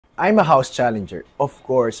I'm a house challenger. Of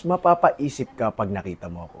course, mapapaisip ka pag nakita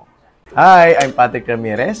mo ako. Hi, I'm Patrick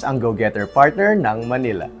Ramirez, ang go-getter partner ng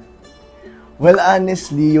Manila. Well,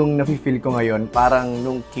 honestly, yung nafe-feel ko ngayon parang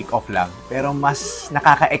nung kick-off lang. Pero mas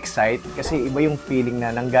nakaka-excite kasi iba yung feeling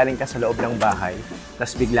na nanggaling ka sa loob ng bahay,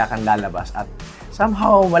 tapos bigla kang lalabas at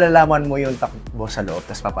somehow malalaman mo yung takbo sa loob,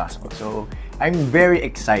 tapos papasok. So, I'm very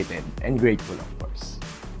excited and grateful, of course.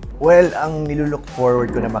 Well, ang nilulook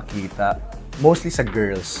forward ko na makita, mostly sa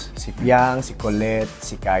girls, si Fiang, si Colette,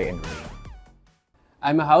 si Kai, and Ray.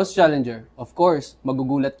 I'm a house challenger. Of course,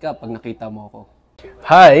 magugulat ka pag nakita mo ako.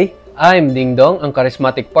 Hi, I'm Ding Dong, ang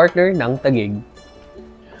charismatic partner ng Taguig.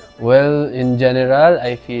 Well, in general,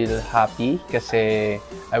 I feel happy kasi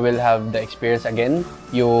I will have the experience again,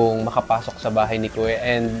 yung makapasok sa bahay ni Kuya,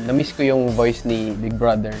 and na-miss ko yung voice ni Big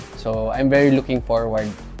Brother. So, I'm very looking forward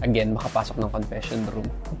again makapasok ng confession room.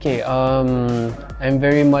 Okay, I'm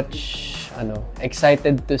very much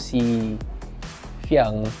excited to see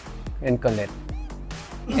Fiang and Colette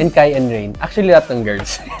and Kai and Rain. Actually, lahat ng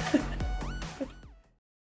girls.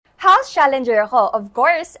 House challenger ako. Of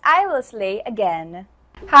course, I will slay again.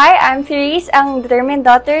 Hi, I'm Therese, ang determined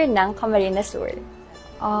daughter ng Camarines Sur.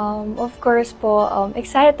 Of course po,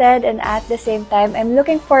 excited, and at the same time, I'm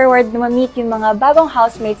looking forward na ma-meet yung mga bagong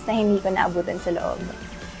housemates na hindi ko naabutan sa loob.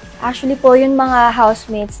 Actually po, yung mga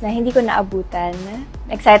housemates na hindi ko naabutan,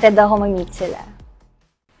 excited ako ma-meet sila.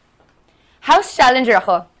 House challenger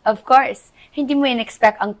ako. Of course, hindi mo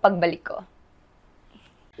in-expect ang pagbalik ko.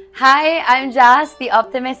 Hi, I'm Jazz, the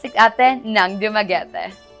optimistic ate ng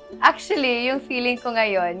Dumaguete. Actually, yung feeling ko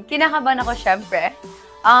ngayon, kinakabahan ako syempre.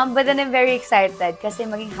 But then I'm very excited kasi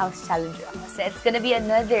maging house challenger ako. So it's gonna be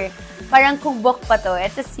another, parang kumbok pa to.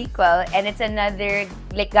 It's a sequel and it's another,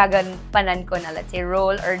 like, gagampanan ko na, let's say,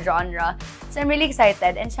 role or genre. So I'm really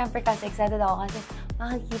excited. And syempre kasi excited ako kasi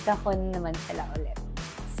makikita ko naman sila ulit.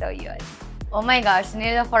 So yun. Oh my gosh,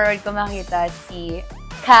 nila forward ko makita si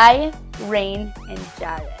Kai, Rain, and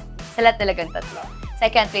Jaren. Sila talagang tatlo. So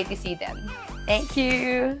I can't wait to see them. Thank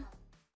you!